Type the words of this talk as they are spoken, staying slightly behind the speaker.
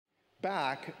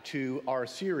back to our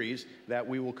series that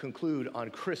we will conclude on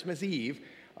Christmas Eve,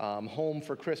 Home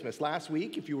for Christmas. Last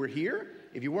week, if you were here,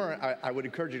 if you weren't, I would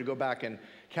encourage you to go back and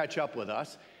catch up with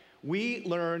us. We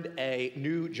learned a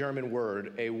new German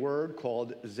word, a word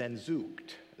called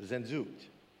Sehnsucht. Sehnsucht.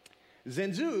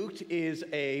 Sehnsucht is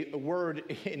a word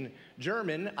in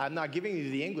German. I'm not giving you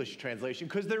the English translation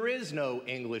because there is no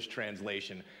English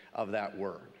translation of that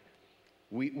word.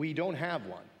 We don't have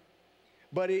one.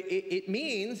 But it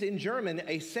means, in German,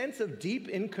 a sense of deep,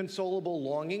 inconsolable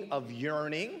longing, of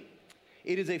yearning.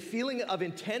 It is a feeling of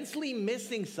intensely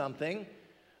missing something,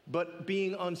 but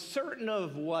being uncertain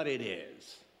of what it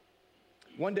is.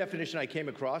 One definition I came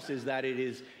across is that it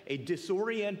is a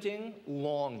disorienting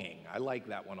longing. I like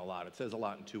that one a lot. It says a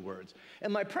lot in 2 words.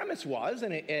 And my premise was,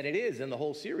 and it is in the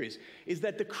whole series, is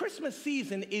that the Christmas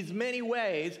season is many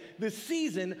ways the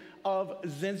season of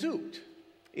Sehnsucht.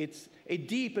 It's a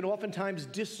deep and oftentimes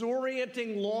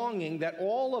disorienting longing that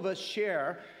all of us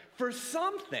share for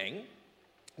something.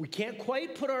 We can't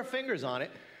quite put our fingers on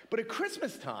it, but at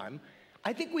Christmas time,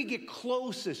 I think we get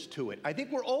closest to it. I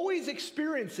think we're always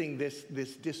experiencing this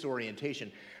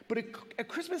disorientation. But at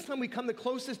Christmas time, we come the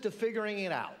closest to figuring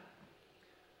it out.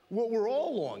 What we're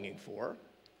all longing for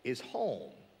is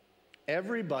home.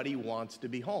 Everybody wants to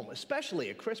be home, especially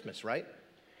at Christmas, right?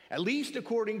 At least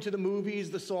according to the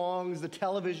movies, the songs, the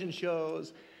television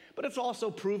shows. But it's also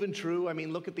proven true. I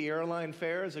mean, look at the airline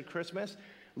fares at Christmas.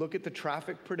 Look at the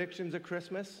traffic predictions at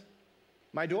Christmas.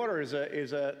 My daughter is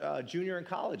a junior in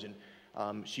college,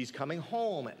 and she's coming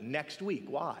home next week.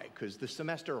 Why? Because the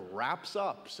semester wraps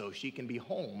up so she can be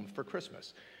home for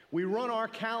Christmas. We run our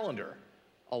calendar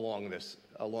along this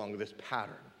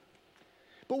pattern.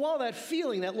 But while that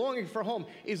feeling, that longing for home,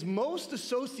 is most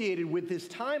associated with this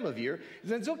time of year,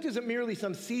 Sehnsucht isn't merely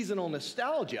some seasonal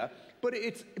nostalgia, but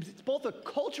it's both a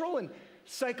cultural and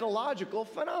psychological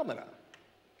phenomena.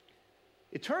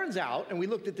 It turns out, and we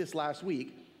looked at this last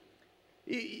week,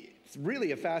 it's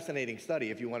really a fascinating study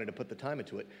if you wanted to put the time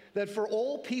into it, that for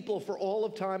all people, for all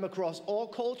of time, across all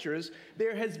cultures,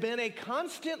 there has been a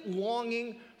constant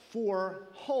longing for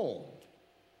home.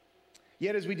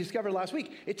 Yet, as we discovered last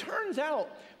week, it turns out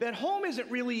that home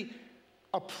isn't really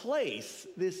a place,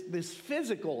 this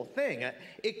physical thing.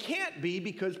 It can't be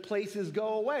because places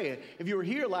go away. If you were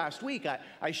here last week,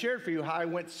 I shared for you how I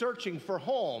went searching for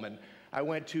home, and I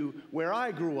went to where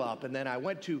I grew up, and then I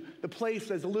went to the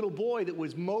place as a little boy that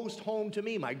was most home to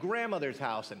me, my grandmother's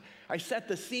house, and I set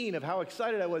the scene of how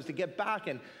excited I was to get back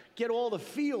and get all the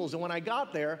feels, and when I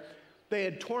got there, they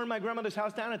had torn my grandmother's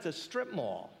house down. It's a strip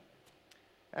mall.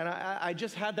 And I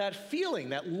just had that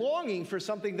feeling, that longing for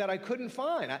something that I couldn't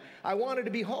find. I wanted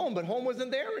to be home, but home wasn't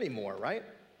there anymore, right?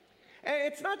 And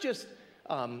it's not just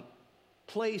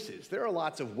places. There are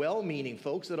lots of well-meaning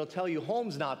folks that'll tell you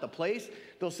home's not the place.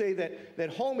 They'll say that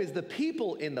home is the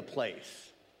people in the place.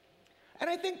 And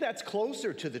I think that's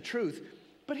closer to the truth.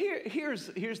 But here's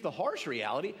the harsh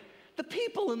reality. The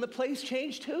people in the place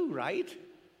change too, right?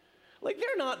 Like,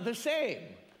 they're not the same.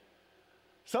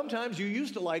 Sometimes you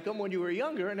used to like them when you were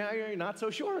younger, and now you're not so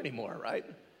sure anymore, right?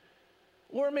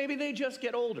 Or maybe they just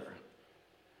get older.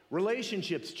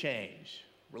 Relationships change.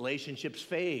 Relationships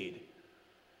fade.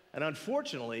 And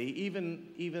unfortunately,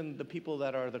 even the people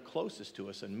that are the closest to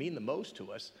us and mean the most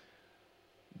to us,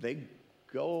 they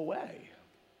go away.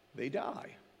 They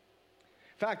die.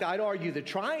 In fact, I'd argue that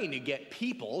trying to get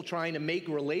people, trying to make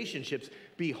relationships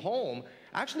be home,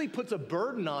 actually puts a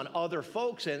burden on other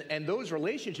folks and those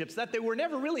relationships that they were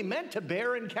never really meant to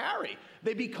bear and carry.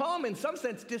 They become, in some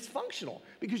sense, dysfunctional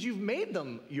because you've made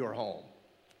them your home.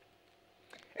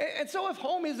 And so if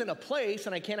home isn't a place,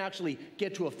 and I can't actually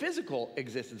get to a physical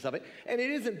existence of it, and it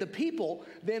isn't the people,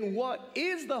 then what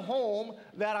is the home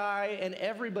that I and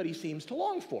everybody seems to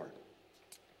long for?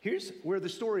 Here's where the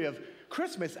story of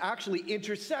Christmas actually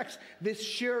intersects this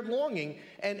shared longing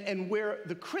and where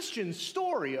the Christian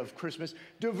story of Christmas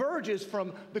diverges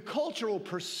from the cultural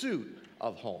pursuit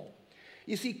of home.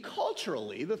 You see,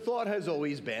 culturally, the thought has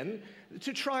always been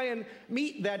to try and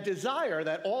meet that desire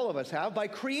that all of us have by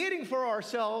creating for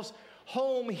ourselves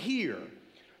home here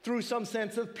through some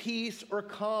sense of peace or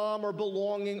calm or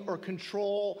belonging or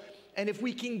control. And if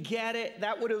we can get it,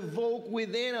 that would evoke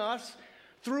within us,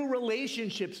 through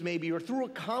relationships maybe, or through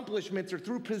accomplishments or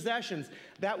through possessions,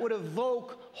 that would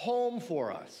evoke home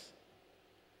for us.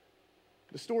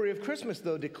 The story of Christmas,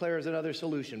 though, declares another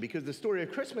solution, because the story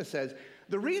of Christmas says,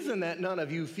 the reason that none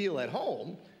of you feel at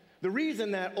home, the reason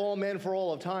that all men for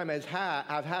all of time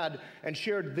have had and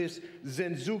shared this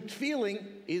Sehnsucht feeling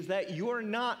is that you're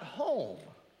not home.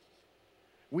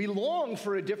 We long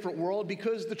for a different world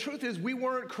because the truth is we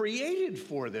weren't created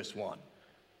for this one.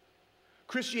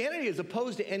 Christianity, as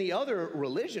opposed to any other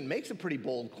religion, makes a pretty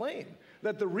bold claim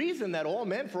that the reason that all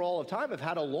men for all of time have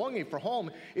had a longing for home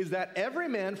is that every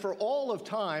man for all of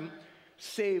time,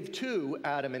 save two,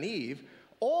 Adam and Eve,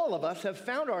 all of us have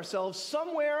found ourselves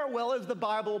somewhere, well, as the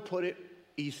Bible put it,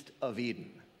 east of Eden.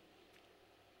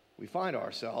 We find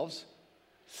ourselves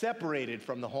separated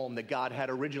from the home that God had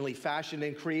originally fashioned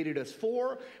and created us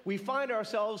for. We find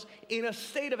ourselves in a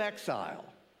state of exile.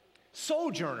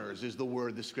 Sojourners is the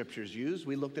word the scriptures use.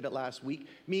 We looked at it last week,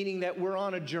 meaning that we're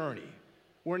on a journey.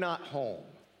 We're not home.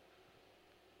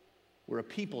 We're a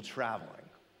people traveling.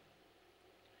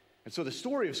 And so the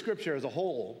story of Scripture as a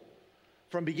whole,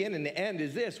 from beginning to end,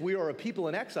 is this: we are a people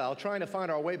in exile trying to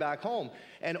find our way back home.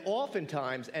 And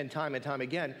oftentimes, and time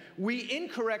again, we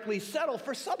incorrectly settle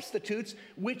for substitutes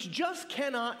which just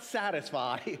cannot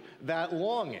satisfy that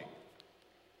longing.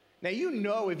 Now, you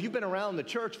know, if you've been around the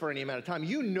church for any amount of time,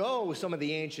 you know some of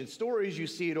the ancient stories. You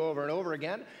see it over and over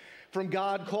again. From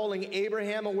God calling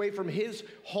Abraham away from his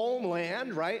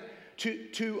homeland, right,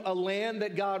 to a land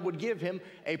that God would give him,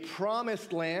 a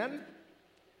promised land.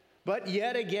 But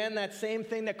yet again, that same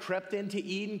thing that crept into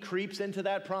Eden creeps into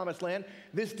that promised land.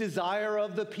 This desire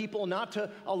of the people not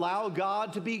to allow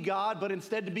God to be God, but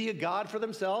instead to be a God for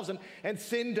themselves. And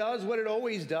sin does what it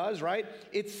always does, right?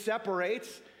 It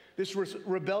separates. This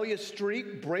rebellious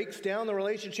streak breaks down the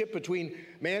relationship between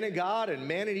man and God and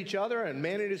man and each other and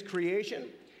man and his creation.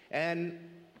 And,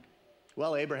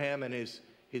 well, Abraham and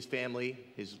his family,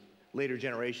 his later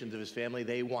generations of his family,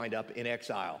 they wind up in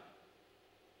exile.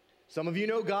 Some of you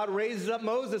know God raises up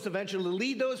Moses eventually to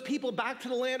lead those people back to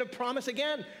the land of promise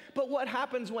again. But what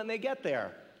happens when they get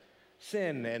there?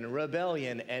 Sin and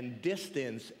rebellion and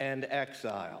distance and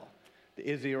exile. The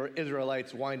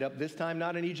Israelites wind up this time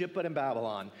not in Egypt but in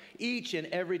Babylon, each and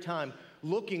every time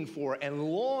looking for and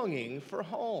longing for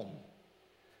home.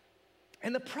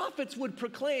 And the prophets would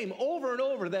proclaim over and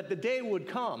over that the day would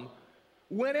come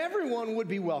when everyone would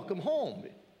be welcome home.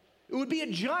 It would be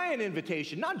a giant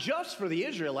invitation, not just for the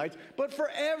Israelites, but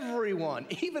for everyone,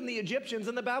 even the Egyptians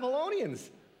and the Babylonians.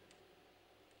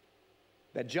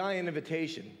 That giant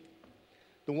invitation,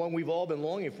 the one we've all been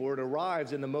longing for, it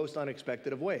arrives in the most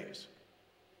unexpected of ways.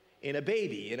 In a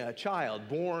baby, in a child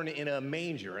born in a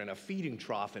manger, in a feeding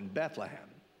trough in Bethlehem.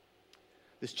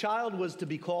 This child was to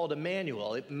be called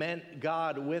Emmanuel. It meant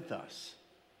God with us.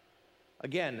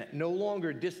 Again, no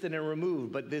longer distant and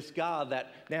removed, but this God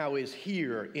that now is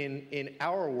here in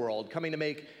our world, coming to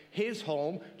make his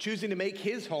home, choosing to make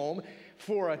his home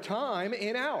for a time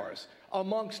in ours,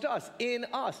 amongst us, in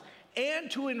us,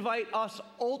 and to invite us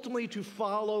ultimately to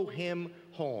follow him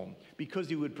home, because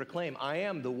he would proclaim, I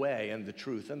am the way and the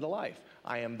truth and the life.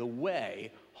 I am the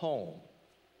way home.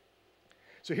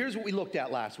 So here's what we looked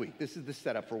at last week. This is the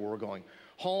setup for where we're going.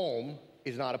 Home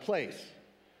is not a place.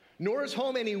 Nor is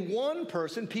home any one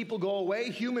person. People go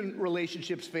away. Human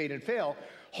relationships fade and fail.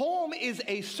 Home is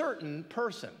a certain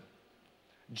person,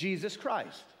 Jesus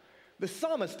Christ. The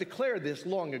psalmist declared this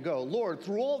long ago. Lord,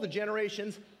 through all the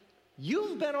generations,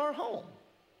 you've been our home.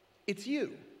 It's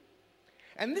you.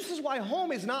 And this is why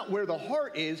home is not where the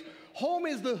heart is. Home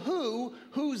is the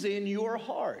who's in your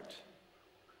heart.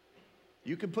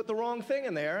 You can put the wrong thing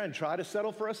in there and try to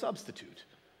settle for a substitute.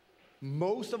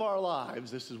 Most of our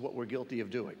lives, this is what we're guilty of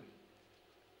doing.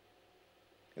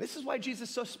 And this is why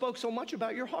Jesus spoke so much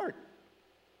about your heart.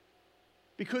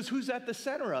 Because who's at the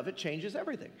center of it changes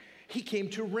everything. He came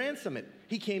to ransom it.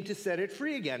 He came to set it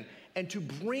free again and to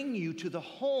bring you to the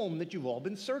home that you've all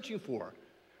been searching for.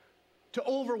 To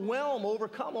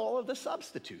overcome all of the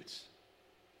substitutes.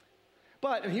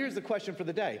 But, and here's the question for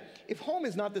the day. If home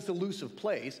is not this elusive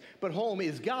place, but home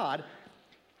is God,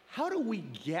 how do we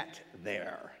get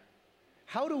there?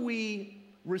 How do we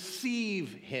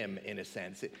receive him, in a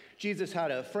sense? Jesus had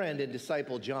a friend and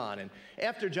disciple, John, and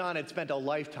after John had spent a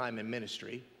lifetime in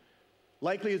ministry,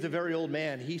 likely as a very old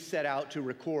man, he set out to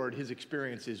record his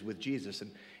experiences with Jesus.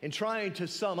 And in trying to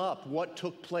sum up what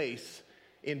took place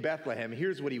in Bethlehem,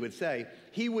 here's what he would say.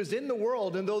 He was in the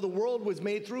world, and though the world was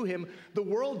made through him, the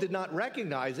world did not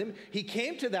recognize him. He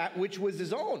came to that which was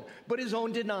his own, but his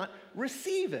own did not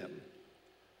receive him.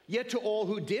 Yet to all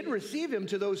who did receive him,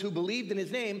 to those who believed in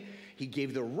his name, he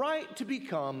gave the right to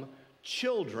become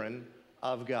children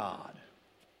of God.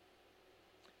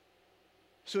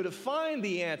 So to find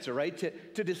the answer, right,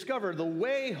 to discover the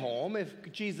way home,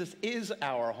 if Jesus is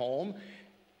our home,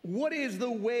 what is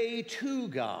the way to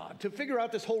God? To figure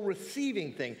out this whole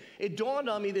receiving thing, it dawned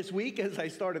on me this week as I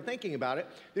started thinking about it.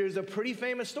 There's a pretty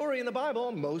famous story in the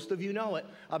Bible, most of you know it,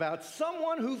 about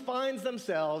someone who finds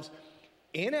themselves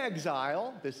in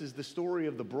exile. This is the story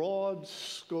of the broad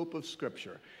scope of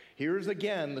Scripture. Here's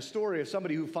again the story of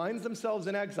somebody who finds themselves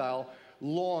in exile,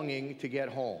 longing to get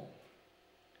home.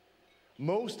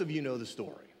 Most of you know the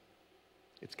story.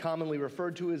 It's commonly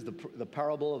referred to as the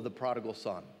parable of the prodigal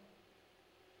son.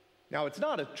 Now, it's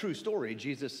not a true story.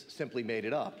 Jesus simply made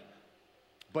it up.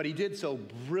 But he did so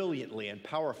brilliantly and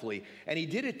powerfully. And he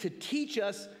did it to teach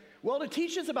us, well, to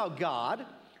teach us about God,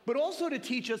 but also to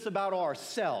teach us about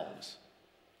ourselves.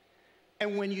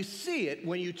 And when you see it,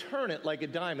 when you turn it like a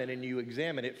diamond and you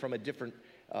examine it from a different,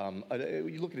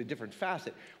 you look at a different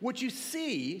facet, what you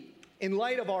see in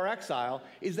light of our exile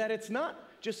is that it's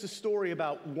not just a story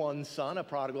about one son, a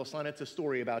prodigal son, it's a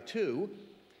story about two.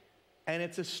 And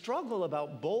it's a struggle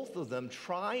about both of them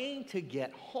trying to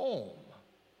get home.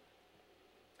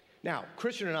 Now,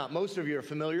 Christian or not, most of you are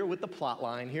familiar with the plot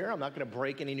line here. I'm not going to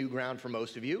break any new ground for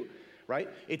most of you, right?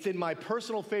 It's in my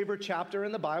personal favorite chapter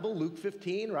in the Bible, Luke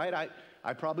 15, right?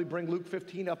 I probably bring Luke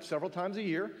 15 up several times a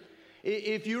year.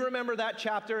 If you remember that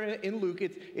chapter in Luke,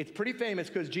 it's pretty famous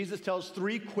because Jesus tells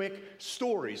three quick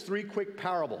stories, three quick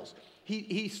parables.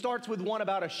 He starts with one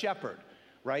about a shepherd,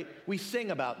 right? We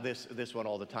sing about this one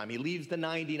all the time. He leaves the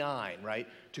 99, right,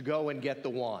 to go and get the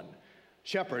one.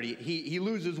 Shepherd, he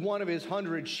loses one of his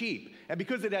 100 sheep. And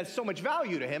because it has so much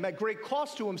value to him, at great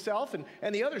cost to himself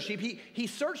and the other sheep, he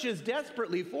searches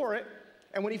desperately for it.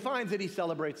 And when he finds it, he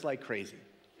celebrates like crazy.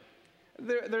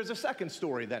 There's a second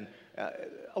story then.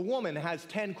 A woman has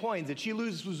 10 coins and she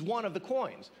loses one of the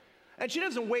coins. And she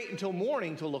doesn't wait until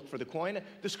morning to look for the coin.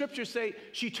 The scriptures say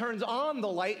she turns on the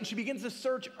light and she begins to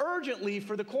search urgently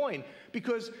for the coin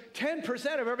because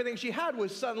 10% of everything she had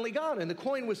was suddenly gone. And the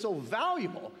coin was so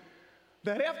valuable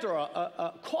that after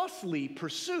a costly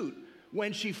pursuit,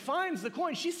 when she finds the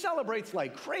coin, she celebrates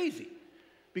like crazy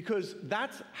because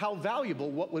that's how valuable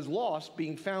what was lost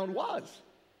being found was.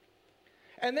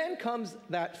 And then comes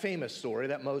that famous story,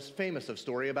 that most famous of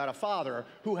story about a father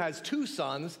who has two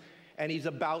sons and he's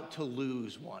about to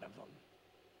lose one of them.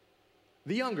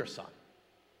 The younger son.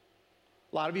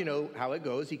 A lot of you know how it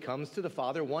goes. He comes to the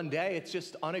father one day. It's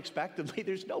just unexpectedly.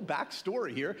 There's no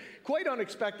backstory here. Quite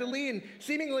unexpectedly and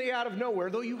seemingly out of nowhere,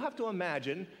 though you have to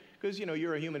imagine, because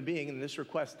you're a human being and this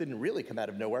request didn't really come out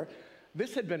of nowhere.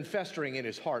 This had been festering in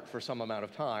his heart for some amount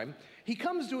of time. He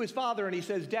comes to his father and he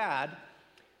says, "Dad,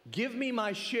 give me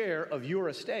my share of your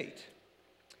estate,"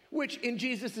 which in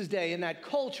Jesus' day, in that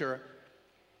culture,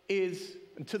 is,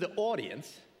 to the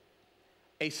audience,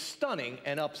 a stunning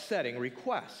and upsetting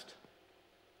request.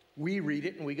 We read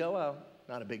it and we go, "Oh,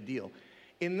 not a big deal."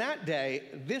 In that day,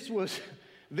 this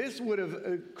would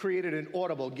have created an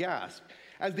audible gasp.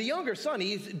 As the younger son,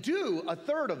 he's due a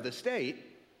third of the estate,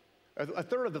 a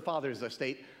third of the father's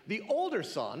estate. The older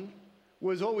son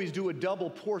was always due a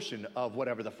double portion of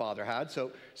whatever the father had.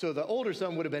 So the older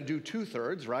son would have been due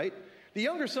 2/3, right? The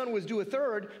younger son was due a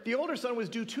third. The older son was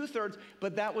due 2/3,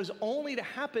 but that was only to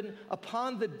happen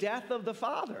upon the death of the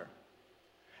father.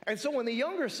 And so when the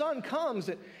younger son comes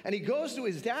and he goes to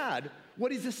his dad,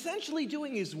 what he's essentially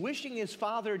doing is wishing his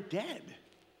father dead.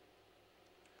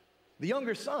 The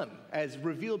younger son, as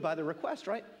revealed by the request,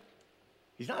 right?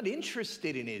 He's not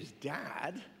interested in his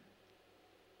dad.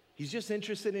 He's just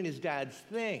interested in his dad's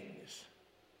things.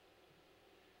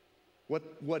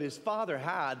 What his father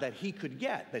had that he could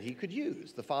get, that he could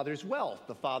use. The father's wealth,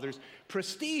 the father's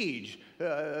prestige,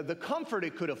 the comfort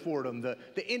it could afford him,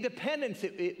 the independence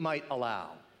it might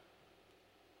allow.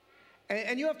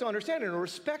 And you have to understand, in a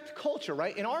respect culture,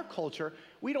 right? In our culture,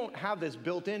 we don't have this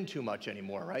built in too much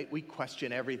anymore, right? We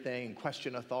question everything,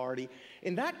 question authority.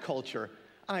 In that culture,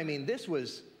 I mean, this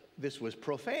was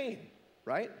profane,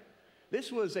 right?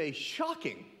 This was a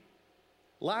shocking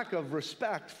lack of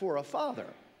respect for a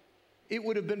father. It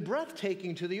would have been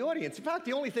breathtaking to the audience. In fact,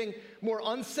 the only thing more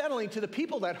unsettling to the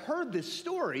people that heard this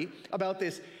story about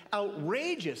this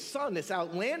outrageous son, this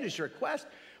outlandish request,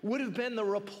 would have been the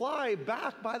reply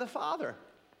back by the father.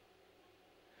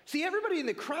 See, everybody in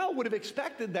the crowd would have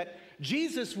expected that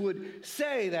Jesus would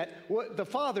say that the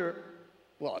father,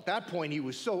 well, at that point, he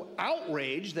was so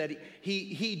outraged that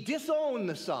he disowned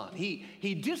the son.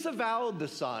 He disavowed the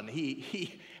son.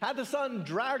 He had the son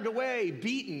dragged away,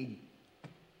 beaten,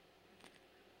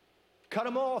 cut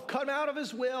him off, cut him out of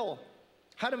his will,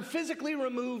 had him physically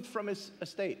removed from his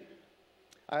estate.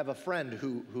 I have a friend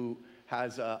who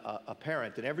has a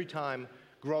parent, and every time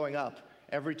growing up,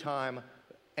 every time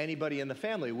anybody in the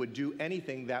family would do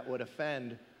anything that would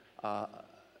offend the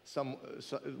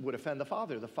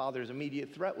father, the father's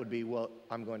immediate threat would be, "Well,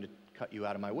 I'm going to cut you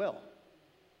out of my will."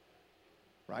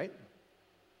 Right?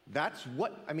 That's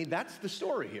the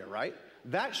story here, right?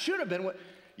 That should have been what,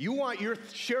 you want your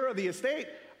share of the estate?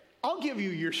 I'll give you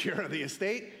your share of the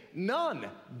estate. None.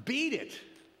 Beat it.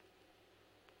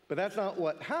 But that's not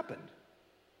what happened,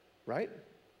 right?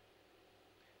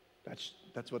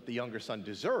 That's what the younger son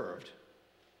deserved.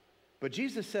 But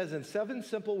Jesus says in 7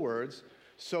 simple words,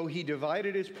 so he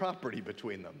divided his property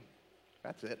between them.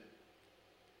 That's it.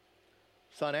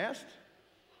 Son asked,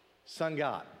 son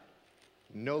got.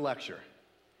 No lecture.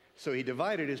 So he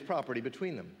divided his property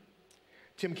between them.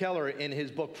 Tim Keller, in his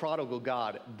book, Prodigal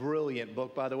God, brilliant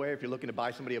book, by the way. If you're looking to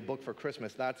buy somebody a book for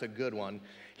Christmas, that's a good one.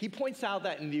 He points out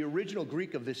that in the original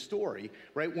Greek of this story,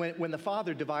 right, when the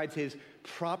father divides his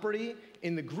property,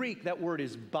 in the Greek, that word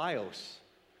is bios,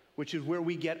 which is where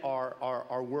we get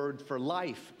our word for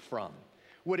life from.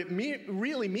 What it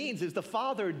really means is the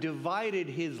father divided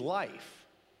his life.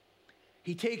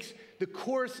 He takes the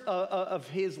course of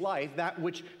his life, that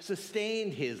which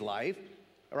sustained his life,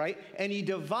 all right, and he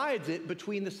divides it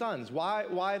between the sons.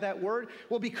 Why that word?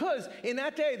 Well, because in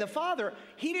that day, the father,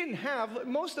 he didn't have,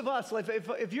 most of us,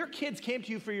 if your kids came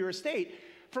to you for your estate,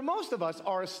 for most of us,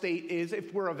 our estate is,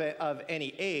 if we're of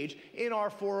any age, in our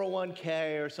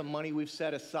 401k or some money we've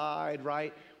set aside,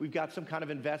 right? We've got some kind of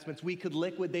investments. We could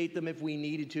liquidate them if we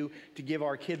needed to give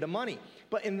our kid the money.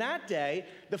 But in that day,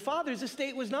 the father's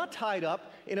estate was not tied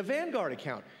up in a Vanguard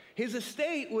account. His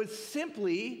estate was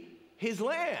simply his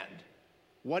land,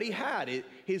 what he had,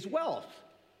 his wealth.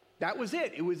 That was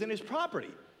it. It was in his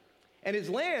property. And his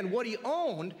land, what he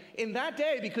owned in that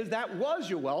day, because that was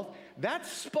your wealth, that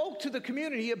spoke to the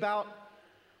community about,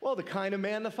 well, the kind of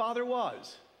man the father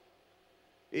was.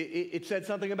 It said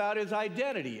something about his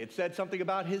identity. It said something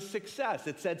about his success.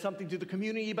 It said something to the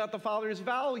community about the father's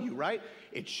value, right?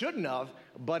 It shouldn't have,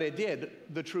 but it did.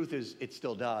 The truth is, it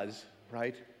still does,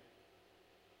 right?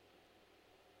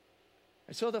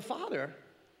 And so the father,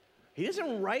 he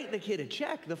doesn't write the kid a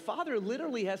check. The father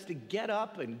literally has to get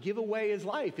up and give away his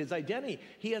life, his identity.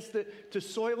 He has to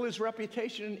soil his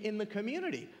reputation in the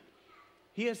community.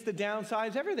 He has to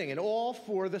downsize everything, and all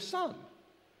for the son.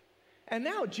 And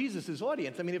now Jesus'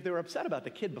 audience, I mean, if they were upset about the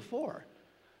kid before,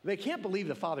 they can't believe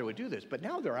the father would do this, but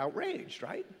now they're outraged,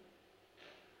 right?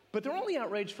 But they're only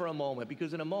outraged for a moment,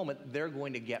 because in a moment, they're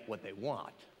going to get what they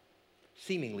want.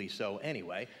 Seemingly so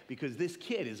anyway, because this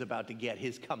kid is about to get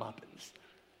his comeuppance.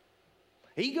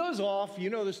 He goes off, you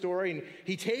know the story, and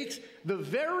he takes the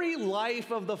very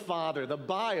life of the father, the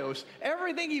bios,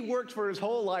 everything he worked for his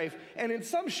whole life, and in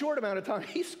some short amount of time,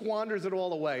 he squanders it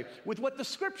all away with what the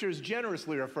scriptures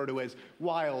generously refer to as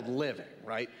wild living,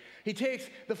 right? He takes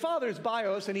the father's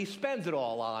bios and he spends it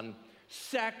all on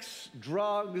sex,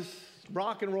 drugs,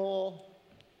 rock and roll,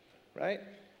 right?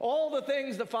 All the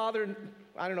things the father,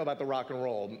 I don't know about the rock and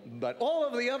roll, but all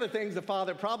of the other things the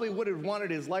father probably would have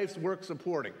wanted his life's work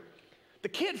supporting. The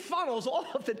kid funnels all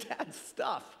of the dad's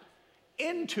stuff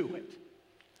into it,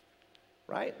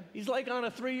 right? He's like on a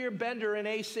 3-year bender in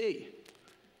AC.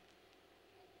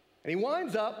 And he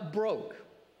winds up broke,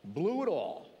 blew it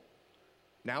all.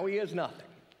 Now he has nothing.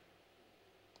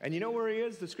 And you know where he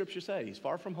is? The scriptures say he's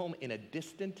far from home in a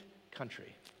distant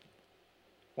country.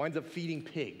 Winds up feeding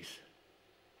pigs.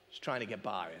 Just trying to get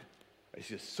by. It's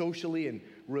a socially and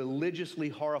religiously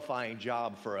horrifying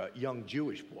job for a young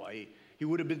Jewish boy. He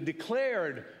would have been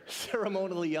declared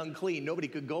ceremonially unclean. Nobody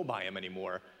could go by him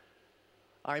anymore.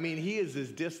 I mean, he is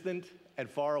as distant and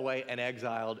far away and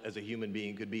exiled as a human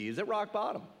being could be. He's at rock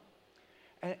bottom.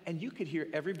 And you could hear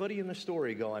everybody in the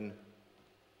story going,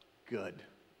 good.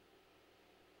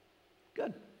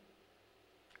 Good.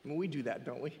 I mean, we do that,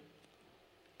 don't we?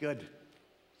 Good.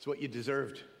 It's what you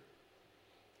deserved.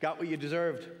 Got what you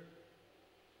deserved.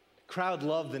 Crowd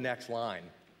loved the next line.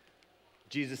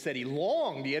 Jesus said he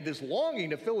had this longing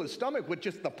to fill his stomach with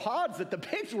just the pods that the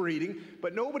pigs were eating,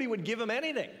 but nobody would give him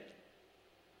anything.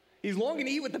 He's longing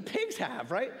to eat what the pigs have,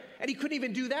 right? And he couldn't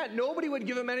even do that. Nobody would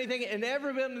give him anything, and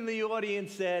everyone in the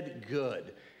audience said,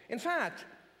 good. In fact,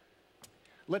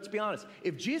 let's be honest,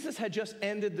 if Jesus had just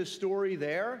ended the story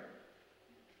there,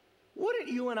 wouldn't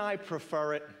you and I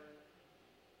prefer it?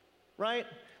 Right?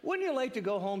 Wouldn't you like to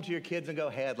go home to your kids and go,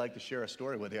 hey, I'd like to share a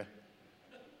story with you?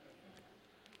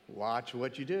 Watch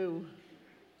what you do.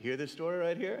 Hear this story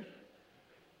right here?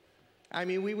 I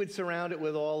mean, we would surround it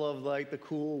with all of like the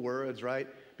cool words, right?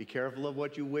 Be careful of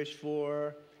what you wish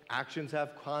for. Actions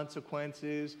have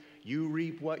consequences. You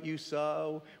reap what you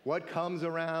sow. What comes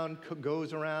around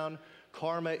goes around.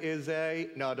 Karma is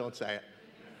no, don't say it.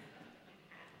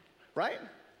 Right?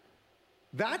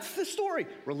 That's the story.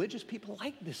 Religious people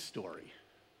like this story.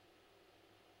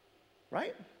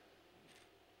 Right?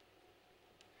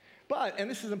 But,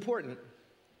 and this is important,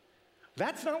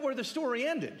 that's not where the story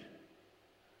ended.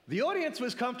 The audience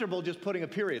was comfortable just putting a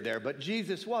period there, but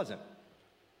Jesus wasn't.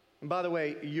 And by the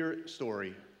way, your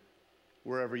story,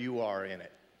 wherever you are in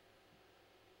it,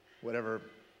 whatever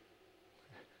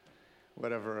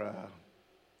whatever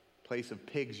place of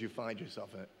pigs you find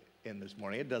yourself in this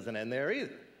morning. It doesn't end there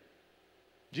either.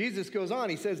 Jesus goes on,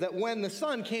 he says that when the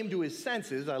son came to his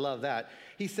senses, I love that,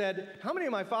 he said, how many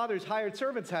of my father's hired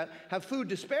servants have food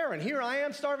to spare? And here I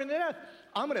am starving to death.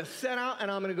 I'm going to set out and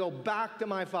I'm going to go back to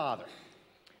my father.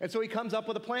 And so he comes up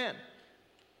with a plan.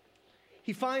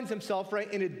 He finds himself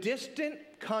right in a distant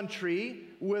country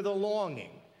with a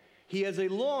longing. He has a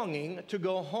longing to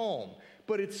go home.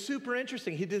 But it's super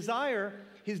interesting. His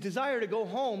desire to go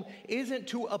home isn't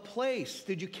to a place.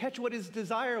 Did you catch what his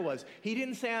desire was? He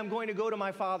didn't say, I'm going to go to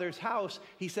my father's house.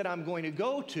 He said, I'm going to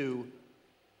go to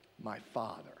my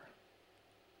father.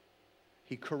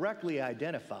 He correctly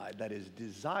identified that his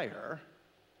desire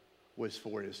was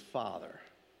for his father.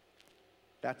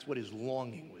 That's what his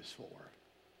longing was for.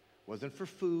 It wasn't for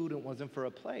food. It wasn't for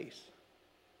a place.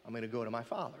 I'm going to go to my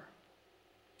father.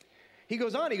 He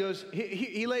goes on,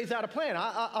 he lays out a plan.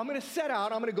 I'm going to set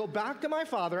out, I'm going to go back to my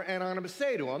father, and I'm going to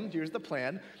say to him, here's the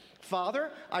plan,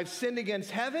 Father, I've sinned against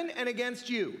heaven and against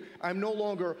you. I'm no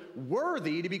longer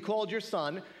worthy to be called your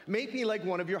son. Make me like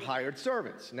one of your hired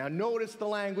servants. Now notice the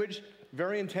language,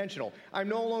 very intentional. I'm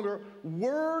no longer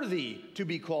worthy to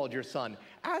be called your son,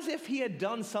 as if he had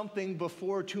done something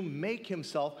before to make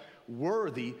himself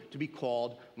worthy to be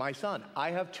called my son.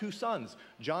 I have two sons,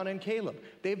 John and Caleb.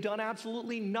 They've done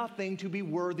absolutely nothing to be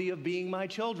worthy of being my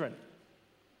children.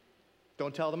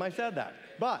 Don't tell them I said that.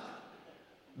 But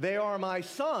they are my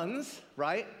sons,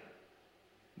 right?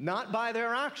 Not by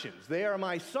their actions. They are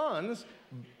my sons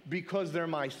because they're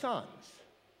my sons.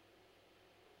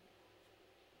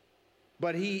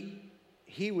 But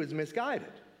he was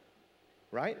misguided,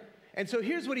 right? And so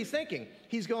here's what he's thinking.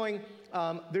 He's going,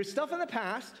 there's stuff in the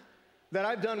past that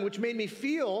I've done which made me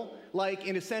feel like,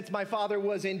 in a sense, my father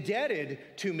was indebted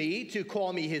to me to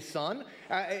call me his son.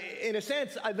 In a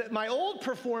sense, my old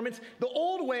performance, the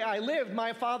old way I lived,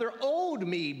 my father owed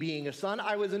me being a son.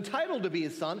 I was entitled to be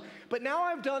his son. But now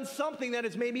I've done something that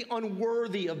has made me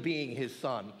unworthy of being his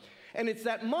son. And it's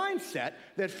that mindset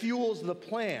that fuels the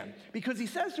plan. Because he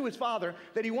says to his father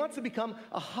that he wants to become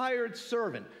a hired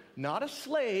servant, not a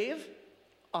slave,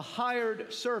 a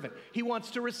hired servant. He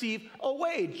wants to receive a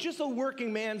wage, just a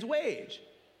working man's wage.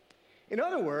 In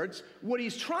other words, what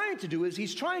he's trying to do is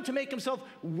he's trying to make himself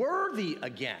worthy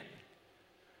again.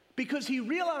 Because he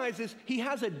realizes he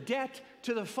has a debt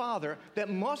to the father that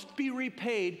must be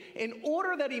repaid in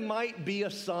order that he might be a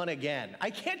son again. I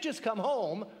can't just come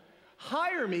home,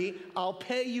 hire me, I'll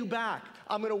pay you back.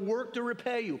 I'm going to work to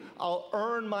repay you. I'll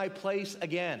earn my place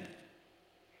again.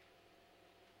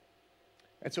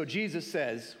 And so Jesus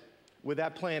says, with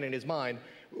that plan in his mind,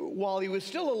 while he was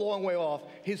still a long way off,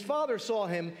 his father saw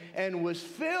him and was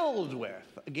filled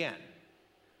with, again,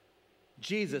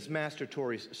 Jesus, master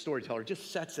storyteller,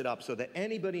 just sets it up so that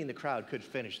anybody in the crowd could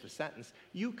finish the sentence.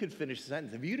 You could finish the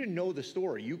sentence. If you didn't know the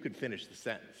story, you could finish the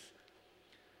sentence.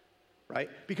 Right?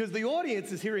 Because the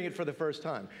audience is hearing it for the first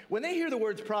time. When they hear the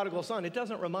words prodigal son, it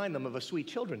doesn't remind them of a sweet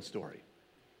children's story.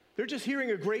 They're just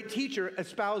hearing a great teacher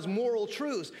espouse moral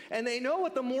truths, and they know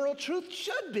what the moral truth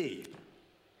should be.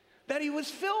 That he was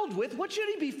filled with. What should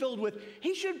he be filled with?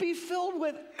 He should be filled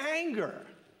with anger.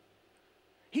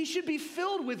 He should be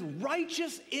filled with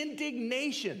righteous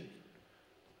indignation.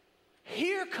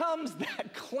 Here comes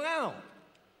that clown.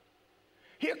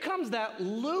 Here comes that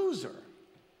loser.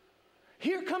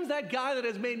 Here comes that guy that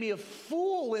has made me a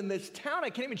fool in this town. I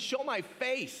can't even show my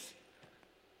face.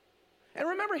 And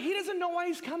remember, he doesn't know why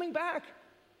he's coming back.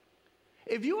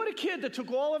 If you had a kid that took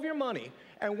all of your money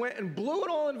and went and blew it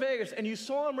all in Vegas and you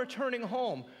saw him returning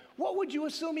home, what would you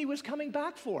assume he was coming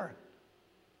back for?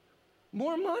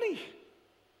 More money.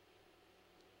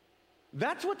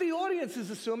 That's what the audience is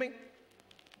assuming.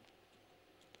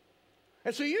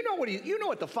 And so you know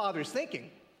what the father's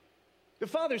thinking. The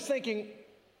father's thinking,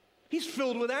 he's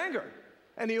filled with anger.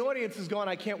 And the audience is going,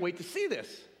 I can't wait to see this.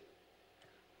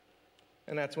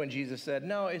 And that's when Jesus said,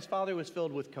 no, his father was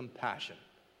filled with compassion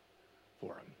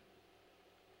for him.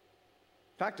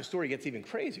 In fact, the story gets even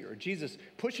crazier. Jesus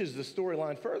pushes the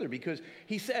storyline further because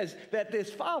he says that this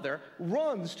father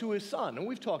runs to his son. And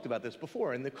we've talked about this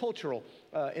before in the culture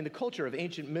of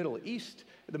ancient Middle East,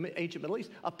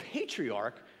 a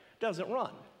patriarch doesn't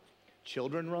run.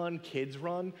 Children run, kids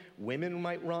run, women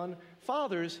might run.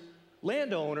 Fathers,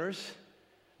 landowners,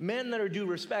 men that are due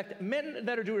respect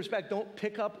don't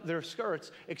pick up their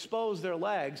skirts, expose their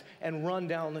legs, and run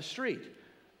down the street.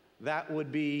 That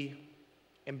would be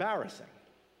embarrassing.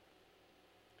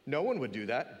 No one would do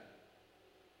that.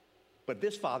 But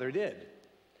this father did.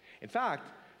 In fact,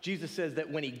 Jesus says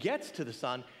that when he gets to the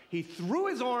son, He threw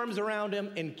his arms around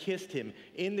him and kissed him.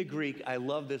 In the Greek, I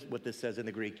love this, what this says in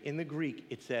the Greek. In the Greek,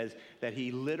 it says that he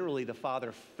literally, the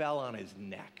father, fell on his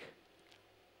neck.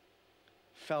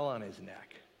 Fell on his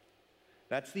neck.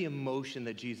 That's the emotion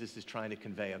that Jesus is trying to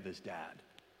convey of this dad.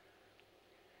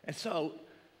 And so,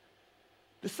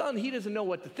 the son, he doesn't know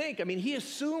what to think. I mean, he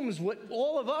assumes what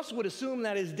all of us would assume,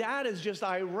 that his dad is just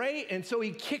irate, and so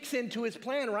he kicks into his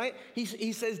plan, right?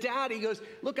 He says, Dad, he goes,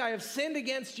 look, I have sinned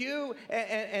against you,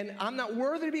 and I'm not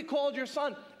worthy to be called your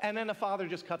son. And then the father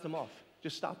just cuts him off,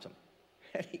 just stops him.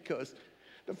 And he goes,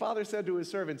 the father said to his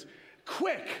servants,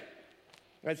 quick.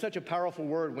 It's such a powerful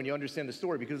word when you understand the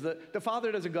story, because the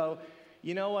father doesn't go,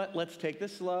 you know what, let's take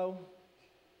this slow.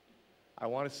 I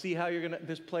want to see how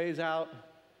this plays out.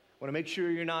 I want to make sure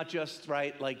you're not just,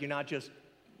 right, like you're not just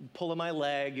pulling my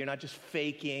leg, you're not just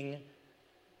faking,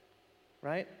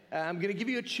 right? I'm going to give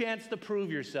you a chance to prove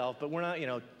yourself, but we're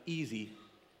not, easy.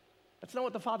 That's not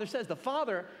what the father says. The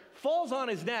father falls on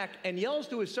his neck and yells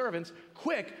to his servants,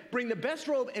 quick, bring the best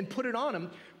robe and put it on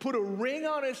him. Put a ring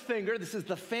on his finger. This is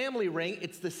the family ring.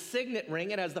 It's the signet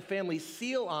ring. It has the family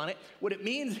seal on it. What it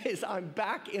means is I'm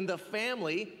back in the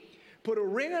family. Put a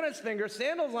ring on his finger,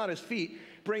 sandals on his feet.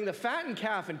 Bring the fattened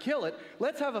calf and kill it.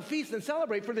 Let's have a feast and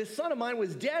celebrate, for this son of mine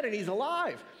was dead and he's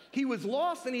alive. He was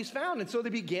lost and he's found. And so they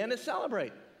began to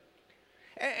celebrate.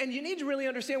 And you need to really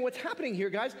understand what's happening here,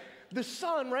 guys. The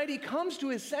son, right, he comes to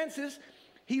his senses.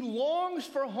 He longs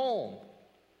for home.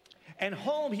 And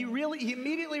home, he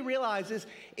immediately realizes,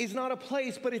 is not a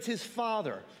place, but it's his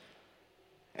father.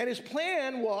 And his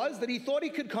plan was that he thought he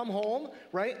could come home,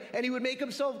 right, and he would make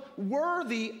himself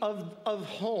worthy of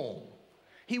home.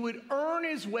 He would earn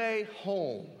his way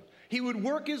home. He would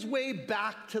work his way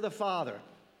back to the father.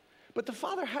 But the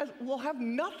father will have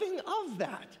nothing of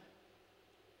that.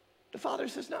 The father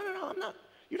says, no, I'm not.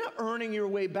 You're not earning your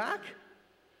way back.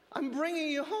 I'm bringing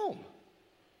you home.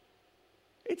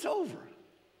 It's over.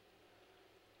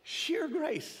 Sheer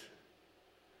grace.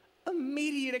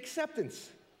 Immediate acceptance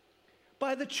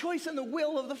by the choice and the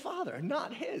will of the father,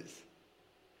 not his.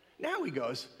 Now he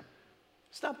goes,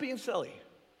 stop being silly.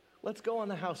 Let's go in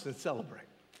the house and celebrate.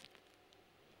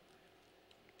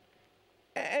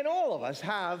 And all of us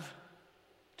have,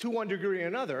 to one degree or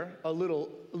another, a little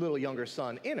younger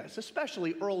son in us,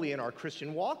 especially early in our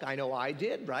Christian walk. I know I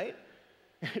did, right?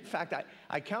 In fact,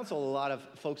 I counsel a lot of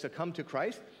folks that come to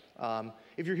Christ.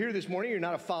 If you're here this morning, you're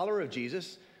not a follower of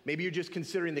Jesus. Maybe you're just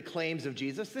considering the claims of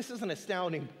Jesus. This is an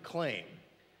astounding claim.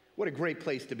 What a great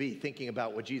place to be, thinking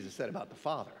about what Jesus said about the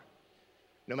Father.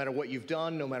 No matter what you've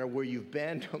done, no matter where you've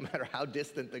been, no matter how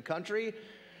distant the country,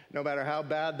 no matter how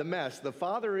bad the mess, the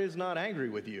Father is not angry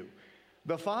with you.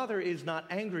 The Father is not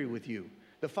angry with you.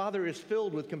 The Father is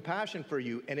filled with compassion for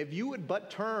you. And if you would but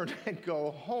turn and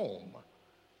go home,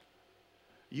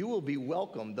 you will be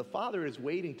welcomed. The Father is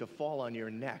waiting to fall on your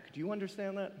neck. Do you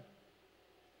understand that?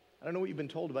 I don't know what you've been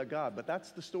told about God, but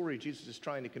that's the story Jesus is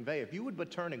trying to convey. If you would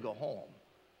but turn and go home,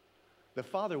 the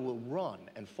Father will run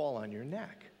and fall on your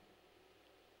neck.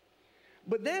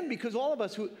 But then, because all of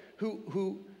us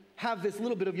who have this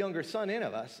little bit of younger son in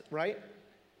of us, right?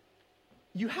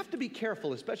 You have to be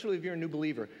careful, especially if you're a new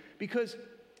believer, because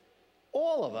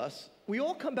all of us, we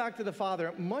all come back to the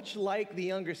Father much like the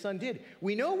younger son did.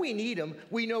 We know we need him,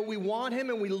 we know we want him,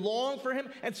 and we long for him,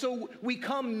 and so we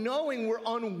come knowing we're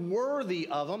unworthy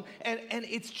of him, and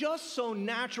it's just so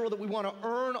natural that we want to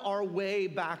earn our way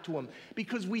back to him,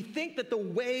 because we think that the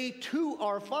way to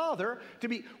our Father, to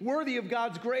be worthy of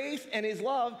God's grace and his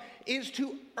love, is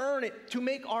to earn it, to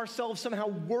make ourselves somehow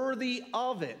worthy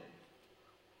of it.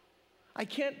 I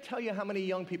can't tell you how many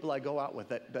young people I go out with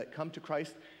that come to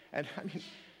Christ. And I mean,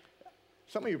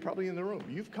 some of you are probably in the room.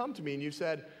 You've come to me and you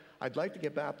said, I'd like to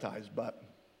get baptized, but,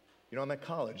 I'm at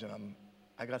college and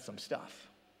I got some stuff.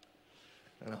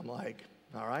 And I'm like,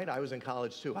 all right, I was in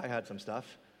college too. I had some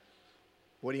stuff.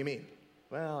 What do you mean?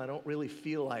 Well, I don't really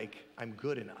feel like I'm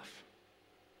good enough.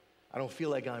 I don't feel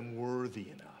like I'm worthy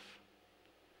enough.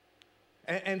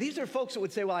 And these are folks that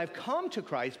would say, well, I've come to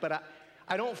Christ, but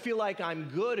I don't feel like I'm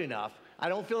good enough. I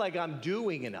don't feel like I'm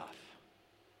doing enough.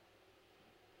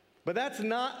 But that's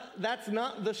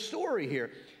not the story here.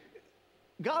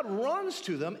 God runs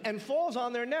to them and falls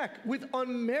on their neck with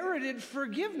unmerited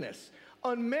forgiveness,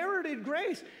 unmerited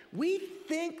grace. We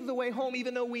think the way home,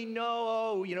 even though we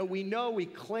know, we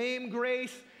claim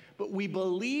grace, but we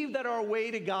believe that our way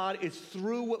to God is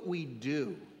through what we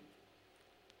do.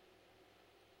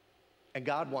 And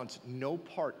God wants no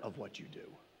part of what you do.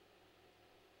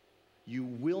 You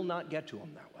will not get to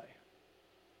him that way.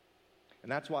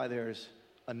 And that's why there's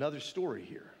another story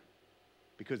here,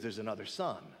 because there's another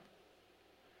son.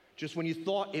 Just when you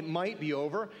thought it might be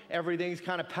over, everything's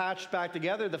kind of patched back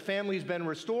together, the family's been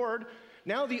restored.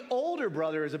 Now the older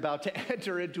brother is about to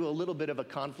enter into a little bit of a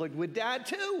conflict with dad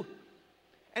too.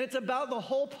 And it's about the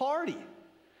whole party.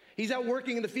 He's out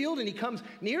working in the field and he comes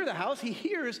near the house. He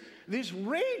hears this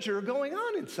rager going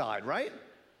on inside, right?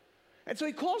 And so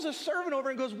he calls a servant over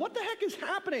and goes, "What the heck is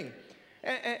happening?"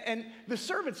 And the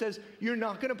servant says, "You're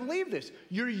not going to believe this.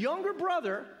 Your younger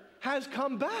brother has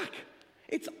come back.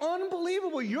 It's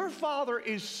unbelievable. Your father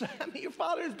is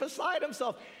beside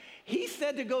himself. He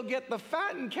said to go get the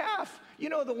fattened calf, you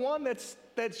know, the one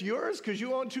that's yours because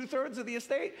you own 2/3 of the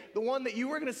estate, the one that you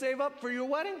were going to save up for your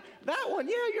wedding. That one,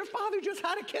 yeah, your father just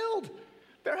had it killed.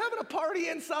 They're having a party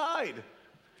inside.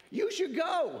 You should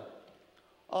go."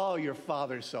 Oh, your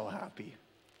father's so happy.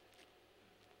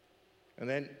 And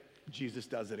then Jesus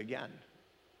does it again.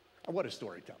 What a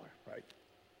storyteller, right?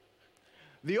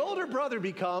 The older brother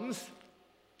becomes,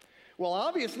 well,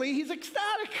 obviously he's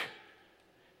ecstatic.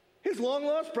 His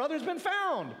long-lost brother's been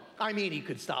found. I mean, he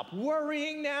could stop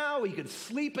worrying now. He could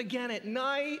sleep again at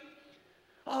night.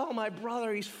 Oh, my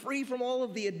brother, he's free from all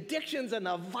of the addictions and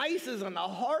the vices and the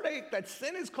heartache that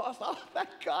sin has caused. Oh, thank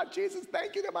God, Jesus,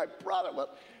 thank you that my brother,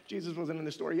 well, Jesus wasn't in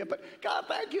the story yet, but God,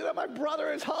 thank you that my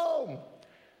brother is home.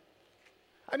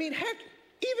 I mean, heck,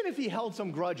 even if he held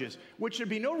some grudges, which there'd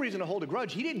be no reason to hold a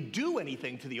grudge, he didn't do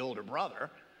anything to the older brother.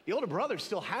 The older brother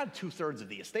still had 2/3 of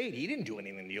the estate. He didn't do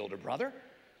anything to the older brother.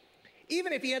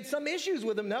 Even if he had some issues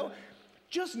with him, though,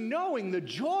 just knowing the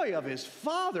joy of his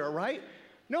father, right?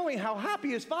 Knowing how happy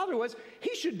his father was,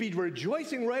 he should be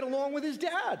rejoicing right along with his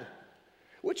dad.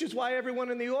 Which is why everyone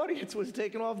in the audience was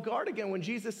taken off guard again when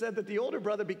Jesus said that the older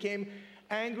brother became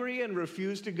angry and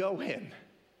refused to go in.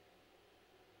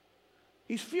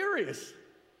 He's furious.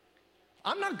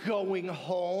 "I'm not going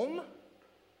home."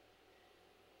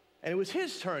 And it was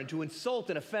his turn to insult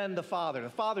and offend the father. The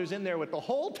father's in there with the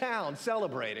whole town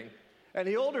celebrating. And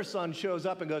the older son shows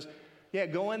up and goes, "Yeah,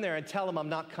 go in there and tell him I'm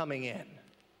not coming in."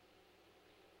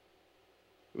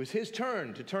 It was his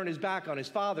turn to turn his back on his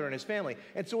father and his family.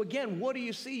 And so again, what do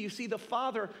you see? You see the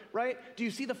father, right? Do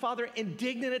you see the father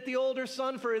indignant at the older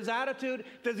son for his attitude?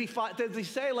 Does he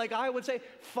say, like I would say,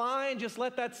 "Fine, just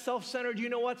let that self-centered, you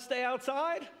know what, stay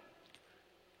outside"?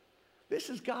 This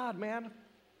is God, man.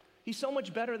 He's so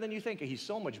much better than you think. He's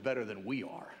so much better than we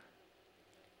are.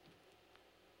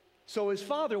 So his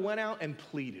father went out and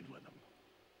pleaded with him.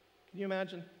 Can you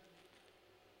imagine?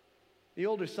 The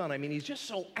older son, I mean, he's just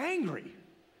so angry.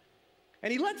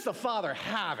 And he lets the father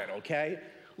have it, okay?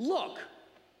 Look,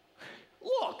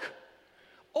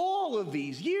 all of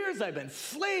these years I've been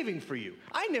slaving for you.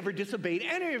 I never disobeyed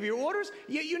any of your orders,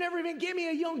 yet you never even gave me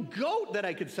a young goat that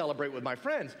I could celebrate with my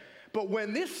friends. But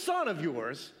when this son of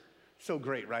yours, so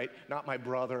great, right? Not my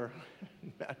brother,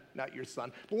 not your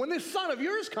son, but when this son of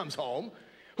yours comes home,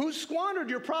 who squandered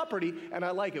your property, and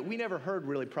I like it, we never heard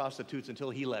really prostitutes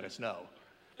until he let us know.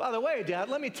 By the way, Dad,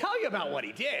 let me tell you about what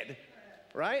he did,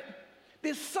 right?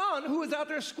 This son who is out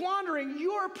there squandering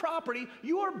your property,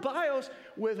 your bios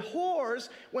with whores,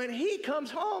 when he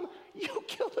comes home, you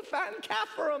killed a fattened calf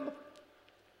for him.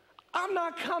 I'm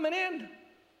not coming in.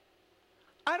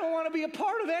 I don't want to be a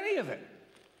part of any of it.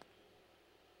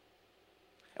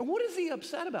 And what is he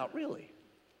upset about, really?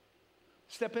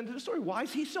 Step into the story. Why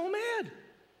is he so mad?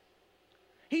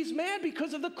 He's mad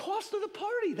because of the cost of the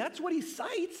party. That's what he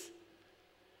cites.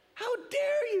 How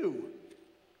dare you?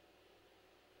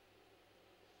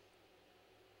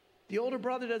 The older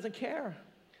brother doesn't care.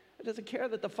 He doesn't care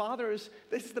that the father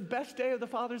this is the best day of the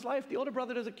father's life. The older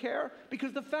brother doesn't care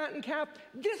because the fattened calf,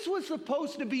 this was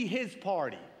supposed to be his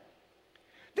party.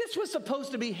 This was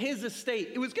supposed to be his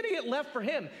estate. It was going to get left for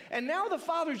him. And now the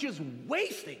father's just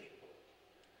wasting it.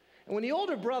 And when the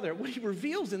older brother, what he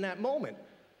reveals in that moment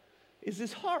is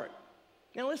his heart.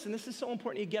 Now listen, this is so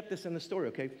important you get this in the story,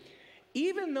 okay?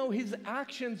 Even though his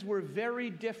actions were very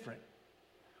different,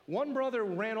 one brother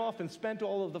ran off and spent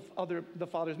all of the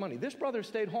father's money. This brother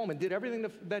stayed home and did everything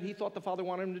that he thought the father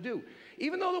wanted him to do.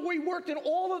 Even though he worked in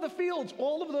all of the fields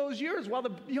all of those years while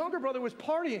the younger brother was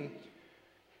partying,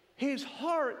 his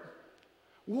heart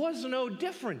was no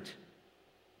different.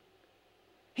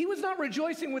 He was not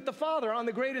rejoicing with the father on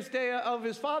the greatest day of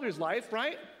his father's life,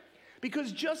 right?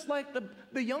 Because just like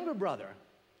the younger brother,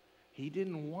 he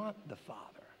didn't want the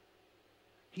father.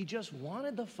 He just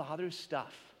wanted the father's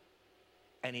stuff.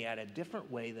 And he had a different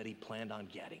way that he planned on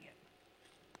getting it.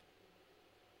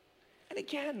 And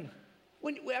again,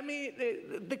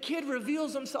 the kid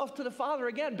reveals himself to the father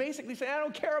again, basically saying, I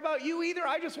don't care about you either.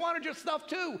 I just wanted your stuff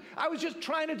too. I was just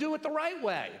trying to do it the right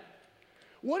way.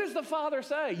 What does the father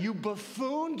say? You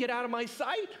buffoon, get out of my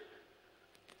sight.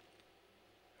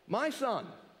 My son,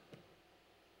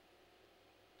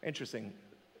 Interesting.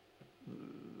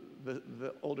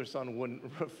 The older son wouldn't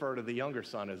refer to the younger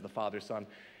son as the father's son.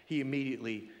 He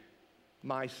immediately,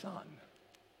 my son,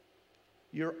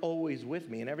 you're always with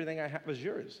me, and everything I have is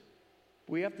yours.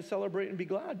 We have to celebrate and be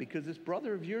glad because this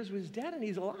brother of yours was dead and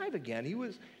he's alive again.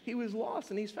 He was lost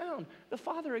and he's found. The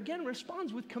father again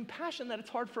responds with compassion that it's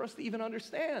hard for us to even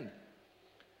understand.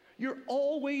 You're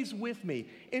always with me.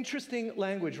 Interesting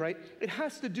language, right? It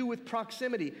has to do with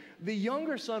proximity. The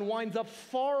younger son winds up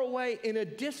far away in a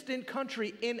distant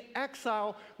country, in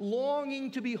exile,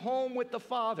 longing to be home with the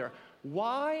father.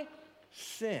 Why?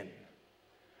 Sin.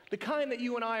 The kind that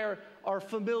you and I are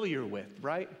familiar with,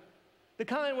 right? The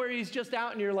kind where he's just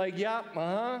out and you're like, yeah,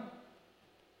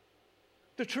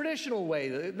 The traditional way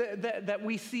that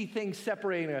we see things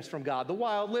separating us from God. The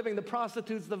wild living, the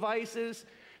prostitutes, the vices.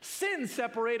 Sin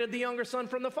separated the younger son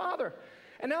from the father.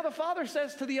 And now the father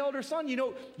says to the elder son,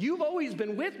 you've always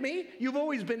been with me, you've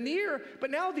always been near, but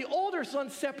now the older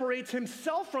son separates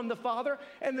himself from the father,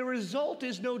 and the result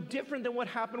is no different than what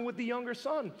happened with the younger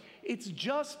son. It's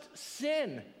just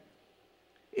sin.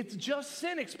 It's just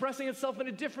sin expressing itself in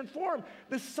a different form.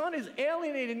 The son is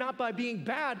alienated not by being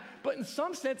bad, but in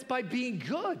some sense by being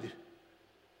good.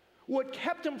 What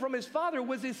kept him from his father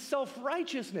was his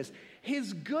self-righteousness,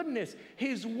 his goodness,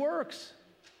 his works.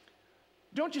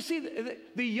 Don't you see,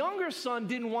 the younger son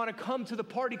didn't want to come to the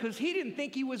party because he didn't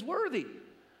think he was worthy.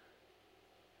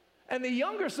 And the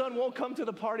younger son won't come to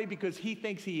the party because he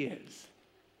thinks he is.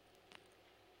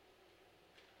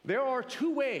 There are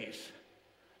two ways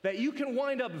that you can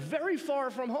wind up very far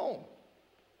from home.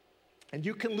 And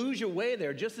you can lose your way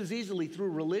there just as easily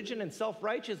through religion and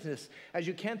self-righteousness as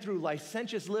you can through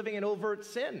licentious living and overt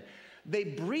sin. They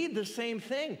breed the same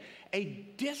thing, a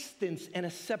distance and a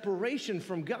separation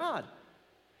from God.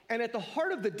 And at the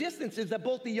heart of the distance is that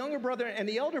both the younger brother and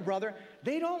the elder brother,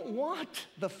 they don't want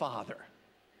the father.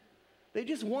 They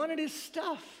just wanted his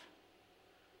stuff.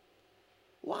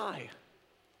 Why?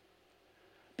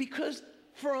 Because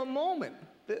for a moment,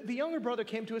 the younger brother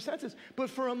came to his senses, but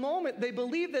for a moment they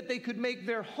believed that they could make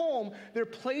their home, their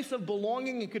place of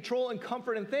belonging and control and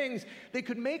comfort and things, they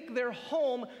could make their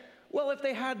home, well, if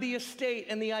they had the estate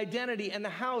and the identity and the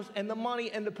house and the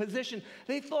money and the position,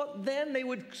 they thought then they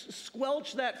would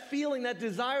squelch that feeling, that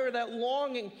desire, that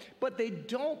longing, but they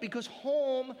don't, because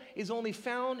home is only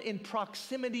found in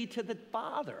proximity to the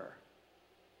father.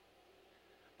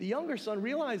 The younger son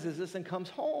realizes this and comes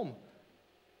home.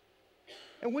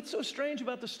 And what's so strange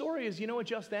about the story is, it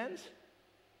just ends?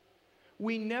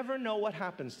 We never know what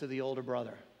happens to the older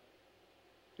brother.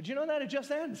 Did you know that? It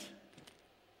just ends.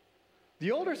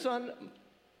 The older son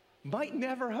might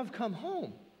never have come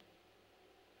home.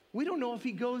 We don't know if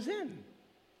he goes in.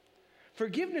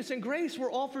 Forgiveness and grace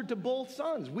were offered to both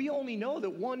sons. We only know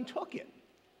that one took it.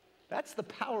 That's the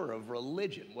power of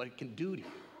religion, what it can do to you.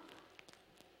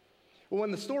 Well,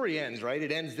 when the story ends, right,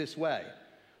 it ends this way.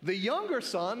 The younger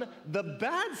son, the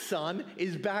bad son,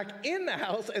 is back in the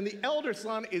house, and the elder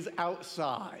son is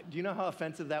outside. Do you know how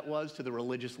offensive that was to the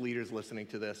religious leaders listening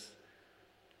to this?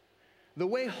 The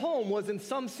way home was, in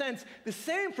some sense, the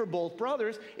same for both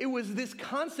brothers. It was this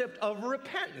concept of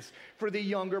repentance for the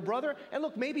younger brother. And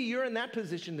look, maybe you're in that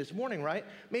position this morning, right?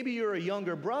 Maybe you're a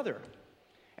younger brother,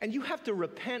 and you have to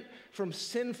repent from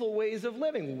sinful ways of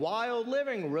living, wild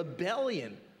living,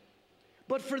 rebellion.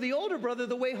 But for the older brother,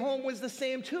 the way home was the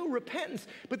same too, repentance.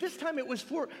 But this time it was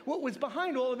for what was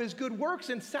behind all of his good works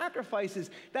and sacrifices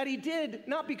that he did,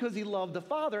 not because he loved the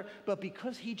Father, but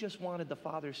because he just wanted the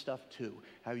Father's stuff too.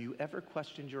 Have you ever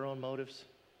questioned your own motives?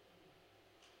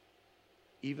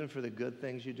 Even for the good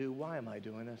things you do, why am I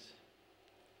doing this?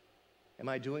 Am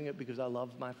I doing it because I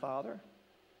love my Father?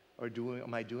 Or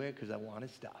am I doing it because I want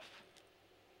his stuff?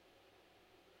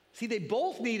 See, they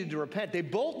both needed to repent. They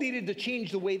both needed to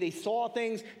change the way they saw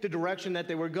things, the direction that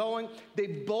they were going. They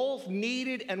both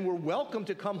needed and were welcome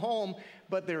to come home,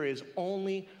 but there is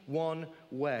only one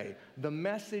way. The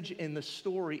message in the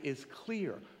story is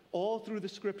clear. All through the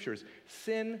scriptures,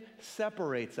 sin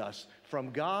separates us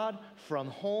from God, from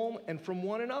home, and from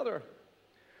one another.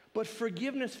 But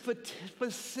forgiveness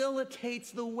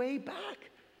facilitates the way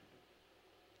back.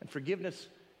 And forgiveness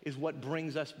is what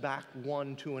brings us back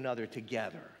one to another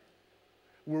together.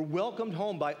 We're welcomed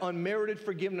home by unmerited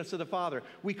forgiveness of the Father.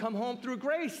 We come home through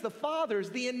grace. The Father's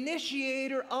the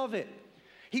initiator of it.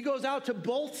 He goes out to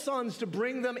both sons to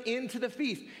bring them into the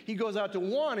feast. He goes out to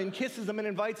one and kisses them and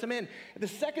invites them in. The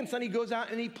second son, he goes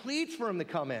out and he pleads for him to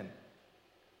come in.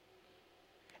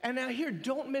 And now here,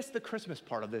 don't miss the Christmas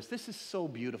part of this. This is so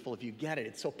beautiful if you get it.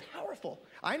 It's so powerful.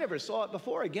 I never saw it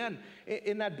before. Again,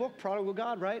 in that book, Prodigal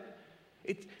God, right?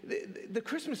 The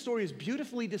Christmas story is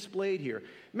beautifully displayed here.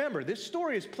 Remember, this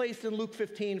story is placed in Luke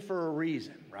 15 for a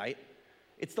reason, right?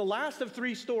 It's the last of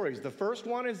three stories. The first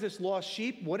one is this lost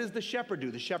sheep. What does the shepherd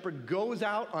do? The shepherd goes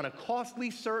out on a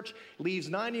costly search, leaves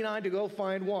 99 to go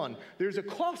find one. There's a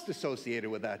cost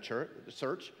associated with that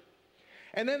search.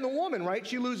 And then the woman, right,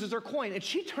 she loses her coin, and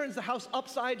she turns the house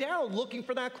upside down looking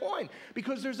for that coin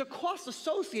because there's a cost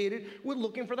associated with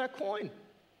looking for that coin.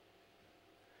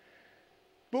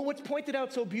 But what's pointed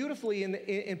out so beautifully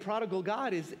in Prodigal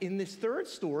God is in this third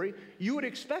story, you would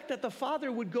expect that the father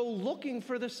would go looking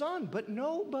for the son, but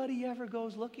nobody ever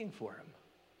goes looking for him.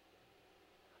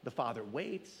 The father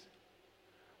waits.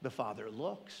 The father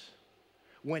looks.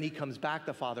 When he comes back,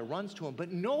 the father runs to him,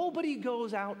 but nobody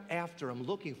goes out after him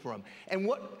looking for him. And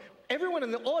what everyone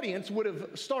in the audience would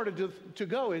have started to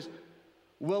go is,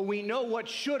 well, we know what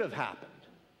should have happened.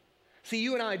 See,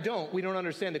 you and I don't. We don't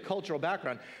understand the cultural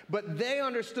background. But they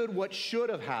understood what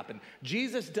should have happened.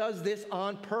 Jesus does this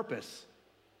on purpose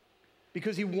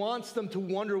because he wants them to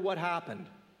wonder what happened.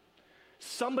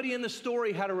 Somebody in the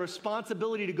story had a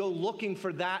responsibility to go looking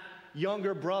for that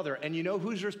younger brother. And you know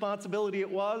whose responsibility it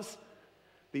was?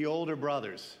 The older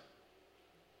brothers.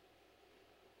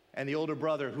 And the older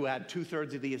brother, who had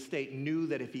 2/3 of the estate, knew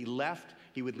that if he left,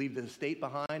 he would leave the estate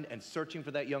behind, and searching for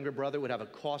that younger brother would have a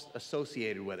cost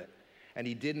associated with it. And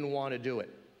he didn't want to do it.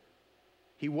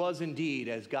 He was indeed,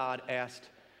 as God asked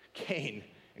Cain,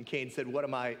 and Cain said, "What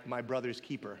am I, my brother's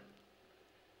keeper?"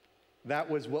 That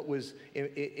was what was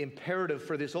imperative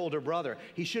for this older brother.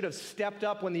 He should have stepped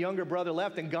up when the younger brother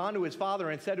left and gone to his father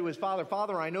and said to his father,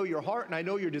 "Father, I know your heart and I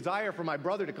know your desire for my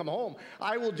brother to come home.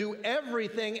 I will do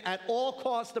everything at all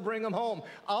costs to bring him home.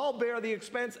 I'll bear the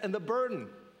expense and the burden."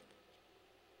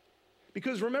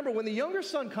 Because remember, when the younger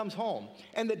son comes home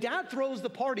and the dad throws the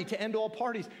party to end all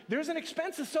parties, there's an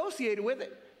expense associated with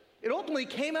it. It ultimately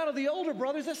came out of the older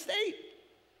brother's estate.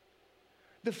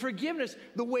 The forgiveness,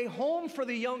 the way home for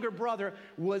the younger brother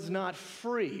was not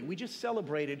free. We just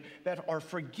celebrated that our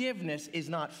forgiveness is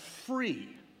not free.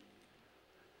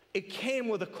 It came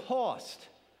with a cost.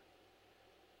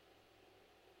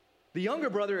 The younger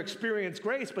brother experienced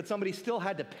grace, but somebody still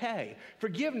had to pay.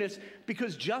 Forgiveness,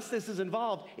 because justice is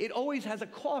involved, it always has a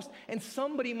cost, and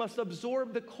somebody must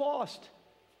absorb the cost.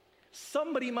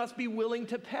 Somebody must be willing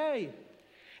to pay.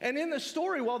 And in the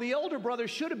story, while the elder brother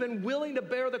should have been willing to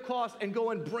bear the cost and go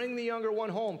and bring the younger one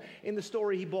home, in the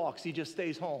story he balks, he just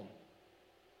stays home.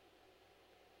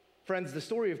 Friends, the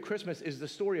story of Christmas is the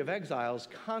story of exiles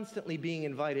constantly being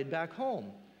invited back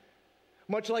home.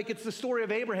 Much like it's the story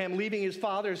of Abraham leaving his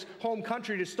father's home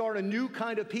country to start a new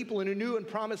kind of people in a new and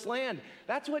promised land.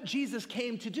 That's what Jesus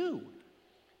came to do.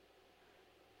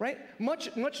 Right?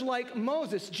 Much like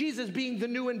Moses, Jesus being the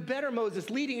new and better Moses,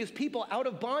 leading his people out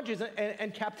of bondage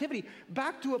and captivity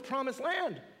back to a promised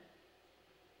land.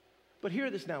 But hear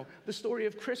this now. The story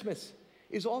of Christmas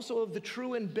is also of the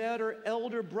true and better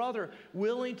elder brother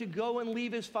willing to go and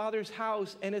leave his father's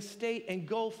house and estate and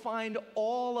go find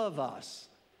all of us.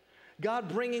 God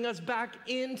bringing us back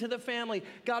into the family.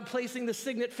 God placing the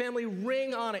signet family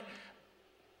ring on it.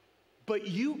 But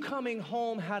you coming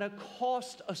home had a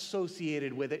cost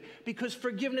associated with it because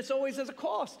forgiveness always has a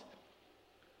cost.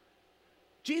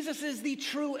 Jesus is the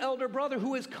true elder brother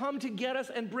who has come to get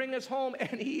us and bring us home,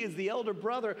 and he is the elder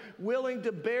brother willing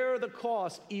to bear the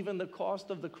cost, even the cost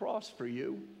of the cross for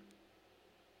you.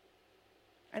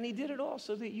 And he did it all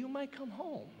so that you might come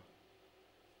home.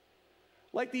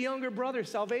 Like the younger brother,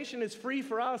 salvation is free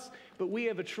for us, but we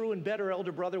have a true and better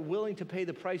elder brother willing to pay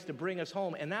the price to bring us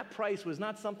home. And that price was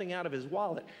not something out of his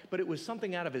wallet, but it was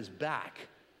something out of his back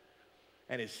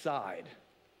and his side.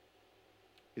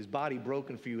 His body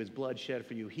broken for you, his blood shed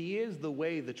for you. He is the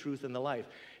way, the truth, and the life.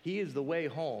 He is the way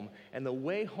home, and the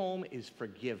way home is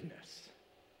forgiveness.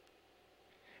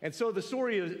 And so the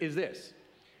story is this.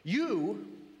 You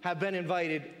have been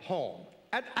invited home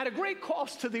at a great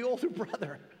cost to the older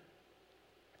brother.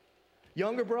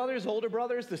 Younger brothers, older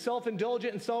brothers, the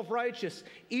self-indulgent and self-righteous,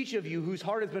 each of you whose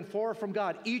heart has been far from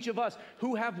God, each of us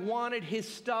who have wanted his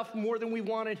stuff more than we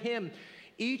wanted him,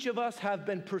 each of us have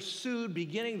been pursued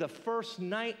beginning the first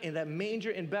night in that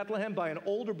manger in Bethlehem by an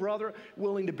older brother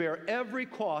willing to bear every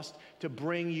cost to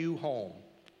bring you home.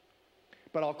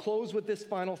 But I'll close with this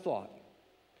final thought.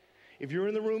 If you're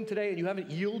in the room today and you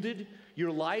haven't yielded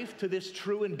your life to this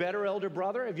true and better elder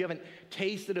brother, if you haven't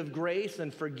tasted of grace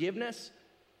and forgiveness,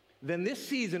 then this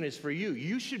season is for you.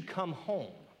 You should come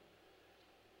home.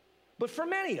 But for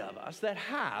many of us that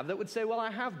would say, well, I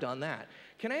have done that.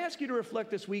 Can I ask you to reflect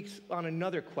this week on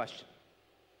another question?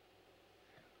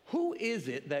 Who is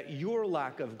it that your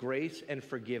lack of grace and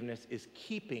forgiveness is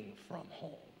keeping from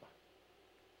home?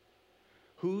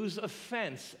 Whose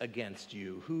offense against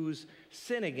you? Whose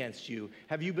sin against you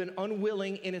have you been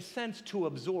unwilling, in a sense, to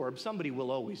absorb? Somebody will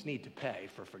always need to pay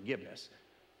for forgiveness.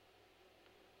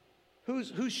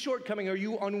 Whose shortcoming are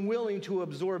you unwilling to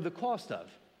absorb the cost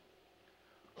of?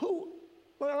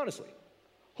 Well, honestly,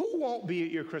 who won't be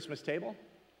at your Christmas table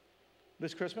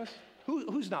this Christmas?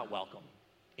 Who's not welcome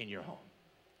in your home?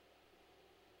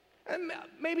 And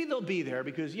maybe they'll be there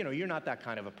because, you're not that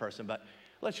kind of a person, but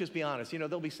let's just be honest,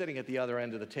 they'll be sitting at the other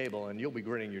end of the table and you'll be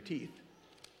gritting your teeth.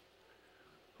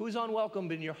 Who's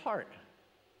unwelcomed in your heart?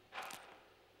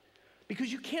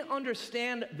 Because you can't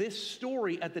understand this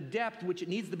story at the depth which it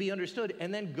needs to be understood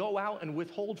and then go out and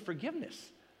withhold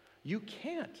forgiveness. You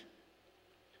can't.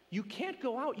 You can't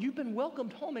go out. You've been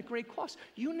welcomed home at great cost.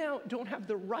 You now don't have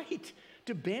the right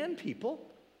to ban people,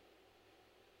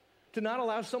 to not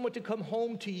allow someone to come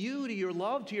home to you, to your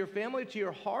love, to your family, to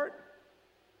your heart.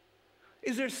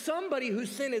 Is there somebody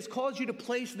whose sin has caused you to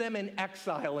place them in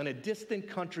exile in a distant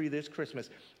country this Christmas?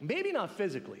 Maybe not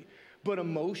physically, but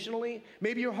emotionally.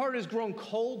 Maybe your heart has grown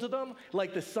cold to them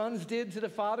like the sons did to the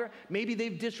father. Maybe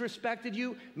they've disrespected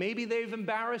you. Maybe they've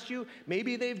embarrassed you.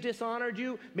 Maybe they've dishonored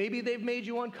you. Maybe they've made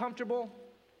you uncomfortable.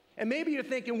 And maybe you're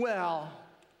thinking,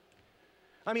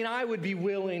 I would be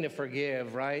willing to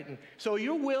forgive, right? And so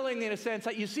you're willing, in a sense,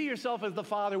 that you see yourself as the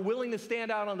father, willing to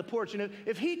stand out on the porch. And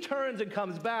if he turns and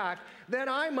comes back, then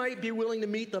I might be willing to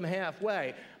meet them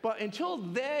halfway. But until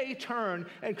they turn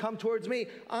and come towards me,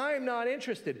 I'm not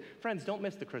interested. Friends, don't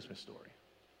miss the Christmas story.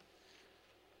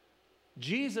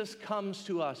 Jesus comes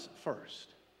to us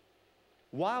first.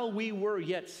 While we were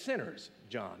yet sinners,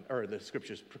 the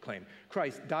scriptures proclaim,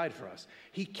 Christ died for us.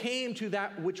 He came to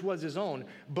that which was his own,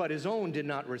 but his own did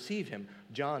not receive him.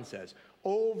 John says,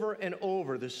 over and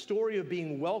over, the story of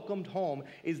being welcomed home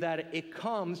is that it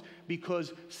comes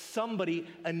because somebody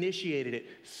initiated it.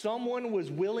 Someone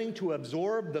was willing to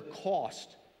absorb the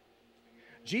cost.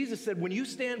 Jesus said, when you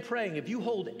stand praying, if you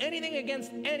hold anything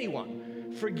against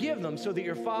anyone, forgive them so that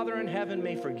your Father in heaven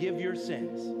may forgive your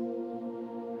sins.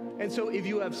 And so if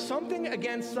you have something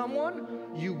against someone,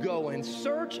 you go and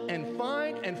search and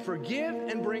find and forgive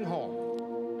and bring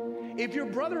home. If your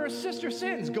brother or sister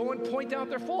sins, go and point out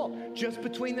their fault just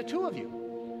between the two of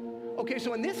you. Okay,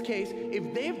 so in this case,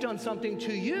 if they've done something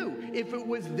to you, if it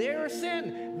was their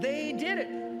sin, they did it.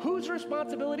 Whose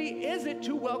responsibility is it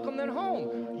to welcome them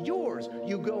home? Yours.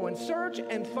 You go and search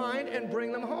and find and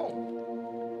bring them home.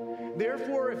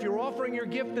 Therefore, if you're offering your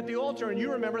gift at the altar and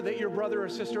you remember that your brother or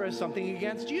sister has something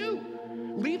against you,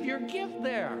 leave your gift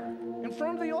there in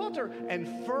front of the altar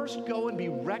and first go and be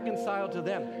reconciled to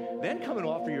them. Then come and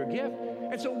offer your gift.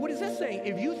 And so what is this saying?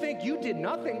 If you think you did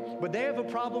nothing, but they have a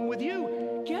problem with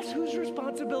you, guess whose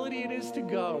responsibility it is to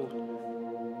go?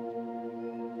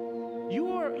 You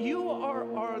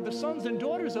are the sons and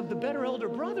daughters of the better elder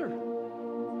brother.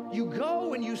 You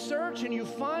go and you search and you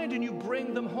find and you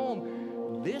bring them home.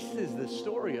 This is the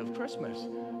story of Christmas.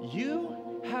 You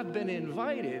have been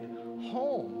invited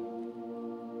home.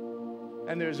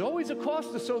 And there's always a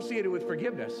cost associated with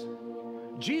forgiveness.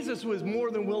 Jesus was more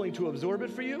than willing to absorb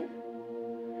it for you.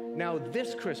 Now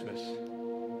this Christmas,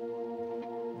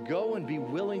 go and be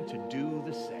willing to do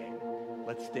the same.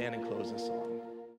 Let's stand and close this song.